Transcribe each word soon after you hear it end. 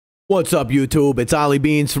What's up, YouTube? It's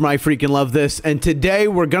OllieBeanz from iFreaking Love This, and today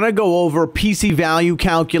we're going to go over PC Value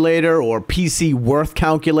Calculator or PC Worth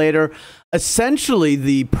Calculator. Essentially,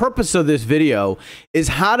 the purpose of this video is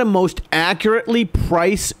how to most accurately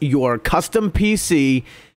price your custom PC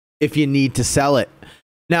if you need to sell it.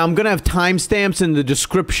 Now, I'm going to have timestamps in the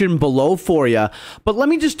description below for you, but let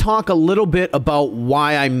me just talk a little bit about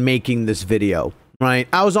why I'm making this video, right?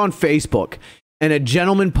 I was on Facebook, and a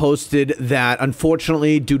gentleman posted that,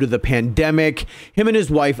 unfortunately, due to the pandemic, him and his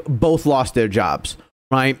wife both lost their jobs,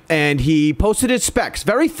 right? And he posted his specs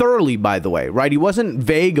very thoroughly, by the way, right? He wasn't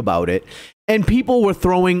vague about it. And people were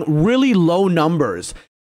throwing really low numbers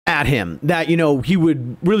at him that, you know, he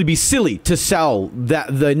would really be silly to sell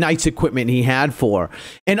the nice equipment he had for.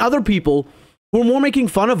 And other people were more making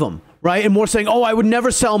fun of him, right? And more saying, oh, I would never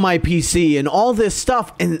sell my PC and all this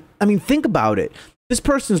stuff. And I mean, think about it. This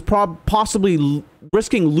person's possibly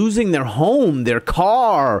risking losing their home, their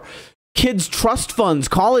car, kids' trust funds,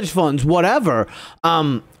 college funds, whatever.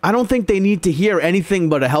 I don't think they need to hear anything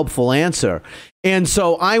but a helpful answer. And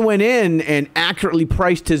so I went in and accurately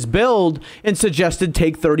priced his build and suggested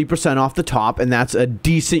take 30% off the top, and that's a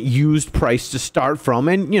decent used price to start from.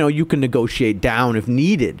 And, you know, you can negotiate down if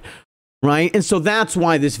needed. Right? And so that's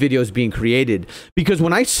why this video is being created, because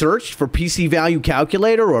when I searched for PC Value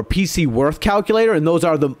Calculator or PC Worth Calculator, and those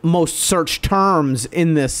are the most searched terms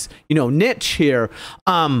in this, you know, niche here,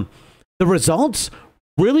 the results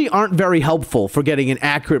really aren't very helpful for getting an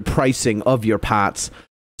accurate pricing of your parts.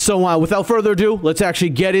 So without further ado, let's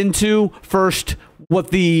actually get into first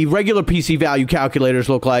what the regular PC Value Calculators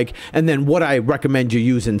look like, and then what I recommend you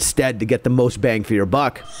use instead to get the most bang for your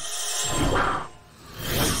buck.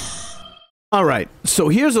 All right, so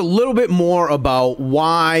here's a little bit more about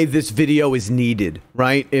why this video is needed,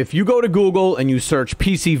 right? If you go to Google and you search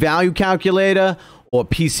PC Value Calculator or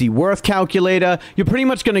PC Worth Calculator, you're pretty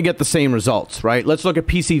much going to get the same results, right? Let's look at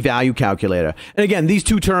PC Value Calculator. And again, these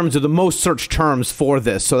two terms are the most searched terms for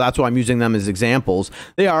this, so that's why I'm using them as examples.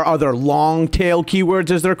 They are other long tail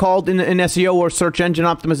keywords, as they're called in SEO or search engine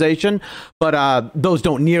optimization, but those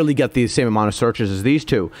don't nearly get the same amount of searches as these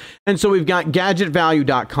two. And so we've got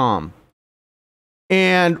gadgetvalue.com.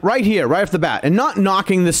 And right here, right off the bat, and not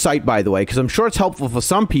knocking this site, by the way, because I'm sure it's helpful for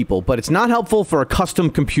some people, but it's not helpful for a custom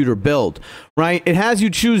computer build, right? It has you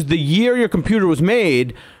choose the year your computer was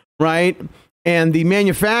made, right? And the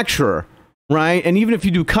manufacturer, right? And even if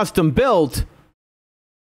you do custom built,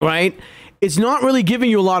 right? It's not really giving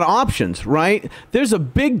you a lot of options, right? There's a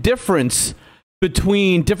big difference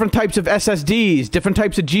between different types of SSDs, different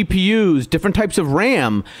types of GPUs, different types of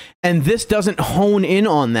RAM, and this doesn't hone in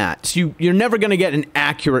on that. So you're never going to get an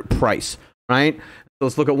accurate price, right? So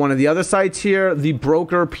let's look at one of the other sites here, the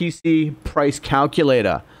Broker PC Price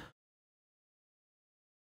Calculator.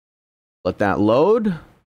 Let that load.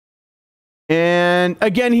 And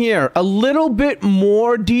again here, a little bit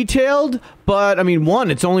more detailed, but I mean,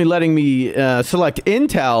 one, it's only letting me select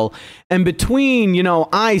Intel, and between, you know,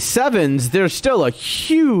 i7s, there's still a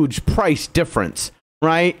huge price difference,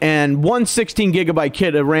 right? And one 16 gigabyte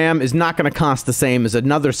kit of RAM is not going to cost the same as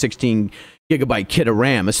another 16 gigabyte kit of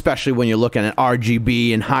RAM, especially when you're looking at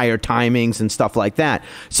RGB and higher timings and stuff like that.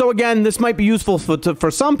 So again, this might be useful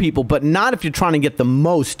for some people, but not if you're trying to get the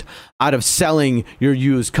most out of selling your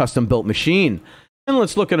used custom built machine. And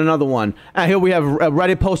let's look at another one. Here we have a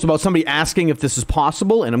Reddit post about somebody asking if this is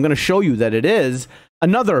possible, and I'm going to show you that it is.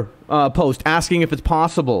 Another post asking if it's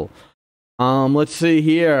possible. Let's see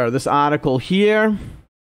here, this article here.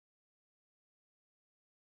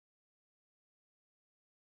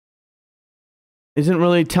 Isn't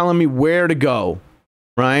really telling me where to go,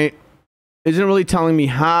 right? Isn't really telling me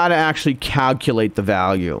how to actually calculate the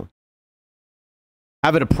value.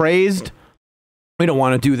 Have it appraised? We don't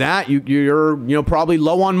want to do that. You're probably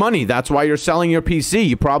low on money. That's why you're selling your PC.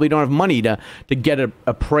 You probably don't have money to get it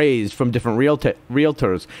appraised from different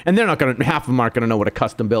realtors. And they're not going to, half of them aren't going to know what a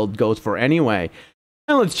custom build goes for anyway.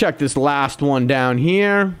 And let's check this last one down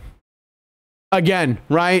here. Again,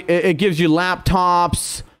 right? It gives you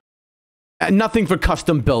laptops. Nothing for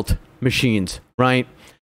custom built machines, right?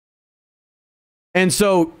 And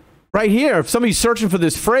so right here, if somebody's searching for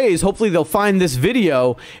this phrase, hopefully they'll find this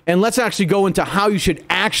video, and let's actually go into how you should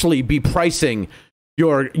actually be pricing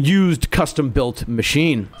your used custom built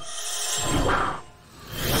machine.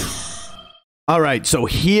 All right, so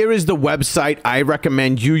here is the website I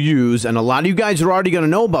recommend you use, and a lot of you guys are already going to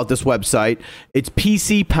know about this website. It's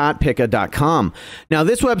PCPotPicker.com. Now,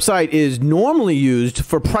 this website is normally used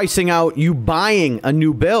for pricing out you buying a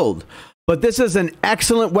new build, but this is an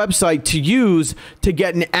excellent website to use to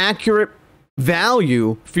get an accurate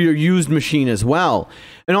value for your used machine as well.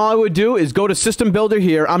 And all I would do is go to System Builder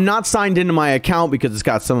here. I'm not signed into my account because it's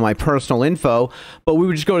got some of my personal info, but we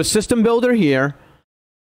would just go to System Builder here,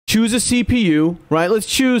 choose a CPU, right? Let's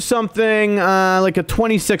choose something like a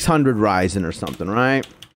 2600 Ryzen or something, right?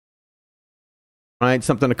 Right,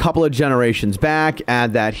 something a couple of generations back.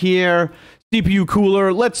 Add that here. CPU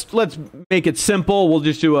cooler. Let's make it simple. We'll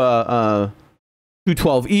just do a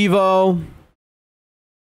 212 Evo.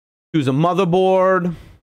 Choose a motherboard. Come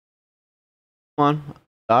on.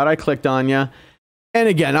 Thought I clicked on you. And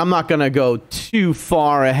again, I'm not going to go too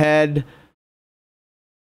far ahead.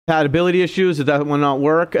 Compatibility issues, if that will not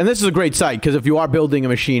work. And this is a great site because if you are building a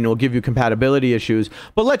machine, it will give you compatibility issues.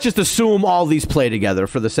 But let's just assume all these play together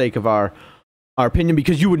for the sake of our opinion,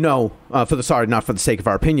 because you would know, not for the sake of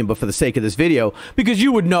our opinion, but for the sake of this video, because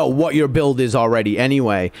you would know what your build is already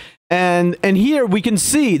anyway. And here we can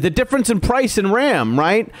see the difference in price in RAM,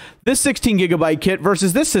 right? This 16 gigabyte kit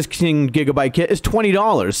versus this 16 gigabyte kit is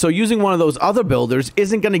 $20. So using one of those other builders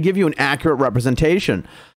isn't going to give you an accurate representation.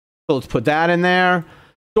 So let's put that in there.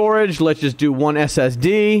 Storage, let's just do one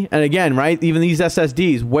SSD. And again, right, even these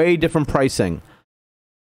SSDs, way different pricing.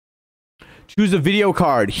 Choose a video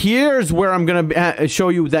card. Here's where I'm going to show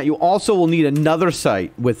you that you also will need another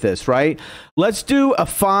site with this, right? Let's do a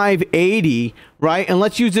 580, right? And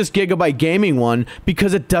let's use this Gigabyte Gaming one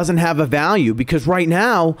because it doesn't have a value, because right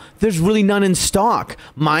now there's really none in stock.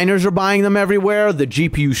 Miners are buying them everywhere. The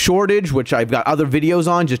GPU shortage, which I've got other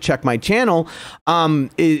videos on, just check my channel,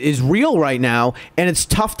 is real right now, and it's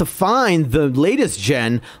tough to find the latest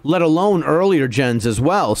gen, let alone earlier gens as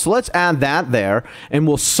well. So let's add that there, and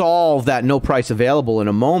we'll solve that no price available in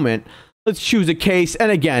a moment. Let's choose a case,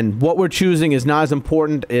 and again, what we're choosing is not as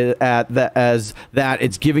important as that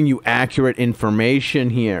it's giving you accurate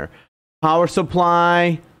information here. Power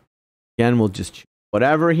supply, again, we'll just choose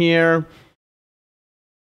whatever here.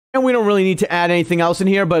 And we don't really need to add anything else in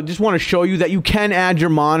here, but just want to show you that you can add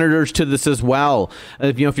your monitors to this as well.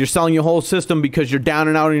 If you're selling your whole system because you're down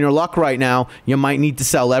and out in your luck right now, you might need to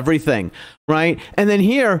sell everything, right? And then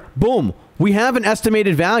here, boom, we have an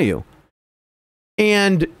estimated value.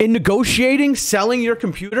 And in negotiating, selling your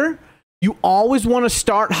computer, you always want to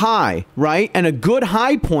start high, right? And a good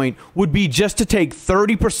high point would be just to take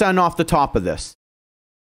 30% off the top of this,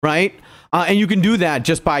 right? And you can do that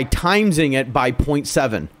just by timesing it by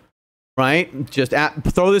 0.7, right? Just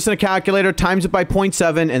throw this in a calculator, times it by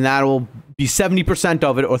 0.7, and that will be 70%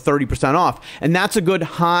 of it or 30% off. And that's a good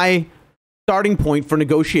high starting point for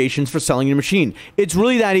negotiations for selling your machine. It's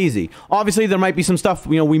really that easy. Obviously, there might be some stuff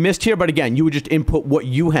we missed here, but again, you would just input what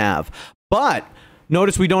you have. But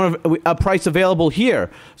notice we don't have a price available here.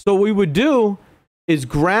 So what we would do is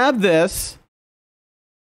grab this,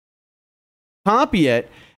 copy it,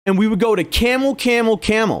 and we would go to camel, camel,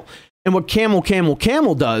 camel. And what camel, camel,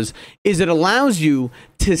 camel does is it allows you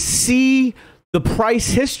to see the price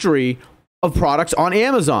history of products on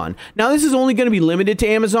Amazon. Now, this is only going to be limited to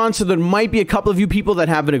Amazon, so there might be a couple of you people that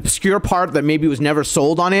have an obscure part that maybe was never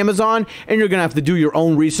sold on Amazon, and you're going to have to do your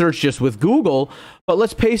own research just with Google. But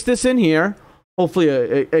let's paste this in here. Hopefully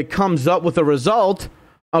it comes up with a result.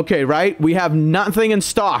 Okay, right? We have nothing in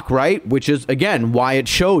stock, right? Which is, again, why it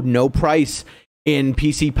showed no price in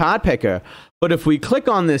PC Pod Picker. But if we click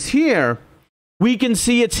on this here, we can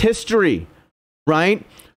see its history, right?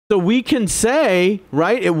 So we can say,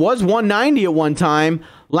 right, it was 190 at one time.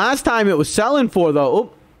 Last time it was selling for,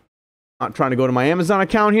 though, not trying to go to my Amazon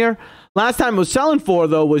account here. Last time it was selling for,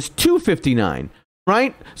 though, was 259,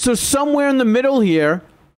 right? So somewhere in the middle here,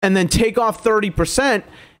 and then take off 30%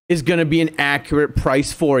 is going to be an accurate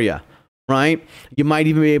price for you, right? You might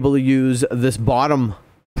even be able to use this bottom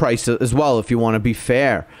price as well if you want to be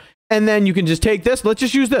fair. And then you can just take this. Let's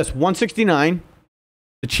just use this, 169,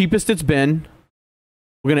 the cheapest it's been.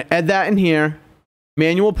 We're going to add that in here.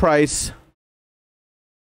 Manual price,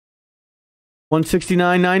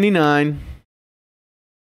 $169.99.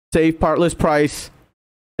 Save part list price.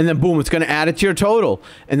 And then boom, it's going to add it to your total.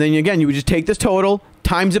 And then again, you would just take this total,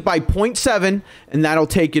 times it by 0.7, and that'll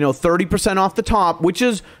take, 30% off the top, which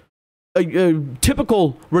is a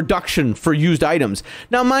typical reduction for used items.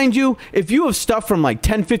 Now, mind you, if you have stuff from like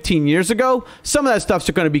 10, 15 years ago, some of that stuff's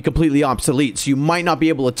going to be completely obsolete. So you might not be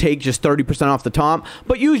able to take just 30% off the top,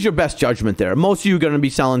 but use your best judgment there. Most of you are going to be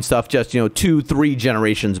selling stuff just, 2, 3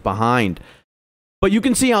 generations behind. But you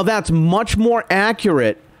can see how that's much more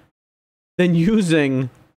accurate than using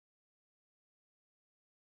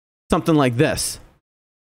something like this.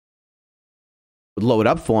 Load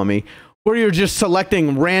up for me. Where you're just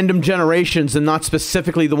selecting random generations and not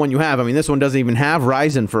specifically the one you have. I mean, this one doesn't even have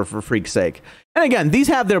Ryzen for freak's sake. And again, these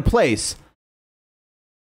have their place.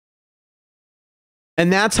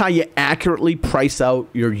 And that's how you accurately price out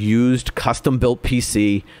your used custom-built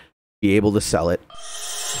PC, be able to sell it.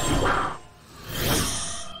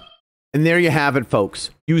 And there you have it, folks.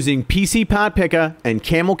 Using PC Pot Picker and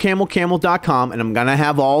CamelCamelCamel.com, and I'm going to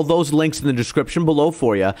have all those links in the description below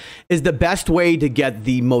for you, is the best way to get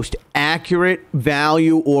the most accurate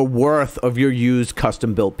value or worth of your used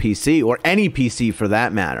custom-built PC, or any PC for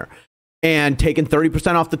that matter. And taking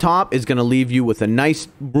 30% off the top is going to leave you with a nice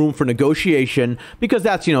room for negotiation, because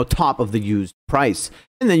that's, you know, top of the used price.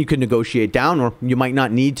 And then you can negotiate down, or you might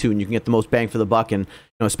not need to, and you can get the most bang for the buck. And, you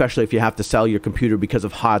know, especially if you have to sell your computer because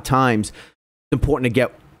of hard times, it's important to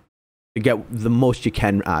get the most you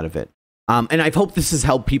can out of it. And I hope this has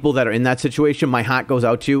helped people that are in that situation. My heart goes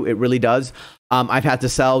out to you. It really does. I've had to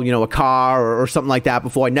sell, you know, a car or something like that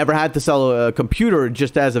before. I never had to sell a computer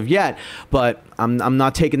just as of yet, but I'm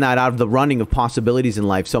not taking that out of the running of possibilities in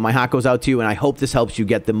life. So my heart goes out to you, and I hope this helps you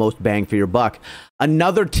get the most bang for your buck.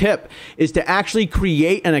 Another tip is to actually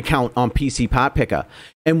create an account on PC Pot Picker.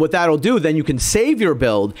 And what that'll do, then you can save your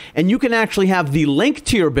build, and you can actually have the link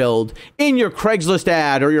to your build in your Craigslist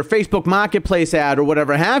ad or your Facebook Marketplace ad or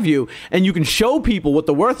whatever have you, and you can show people what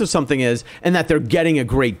the worth of something is and that they're getting a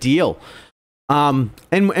great deal. And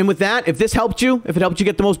with that, if this helped you, if it helped you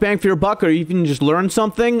get the most bang for your buck, or even just learn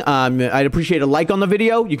something, I'd appreciate a like on the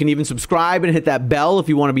video. You can even subscribe and hit that bell if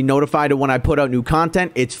you want to be notified of when I put out new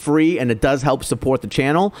content. It's free, and it does help support the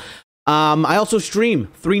channel. I also stream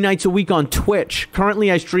 3 nights a week on Twitch.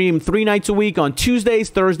 Currently, I stream 3 nights a week on Tuesdays,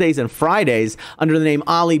 Thursdays, and Fridays under the name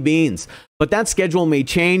OllieBeanz. But that schedule may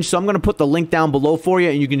change, so I'm going to put the link down below for you,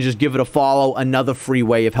 and you can just give it a follow. Another free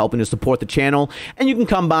way of helping to support the channel. And you can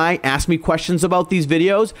come by, ask me questions about these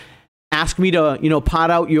videos. Ask me to, you know,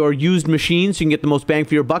 pot out your used machines so you can get the most bang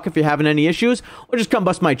for your buck if you're having any issues, or just come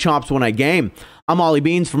bust my chops when I game. I'm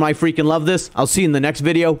OllieBeanz from iFreaking Love This. I'll see you in the next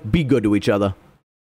video. Be good to each other.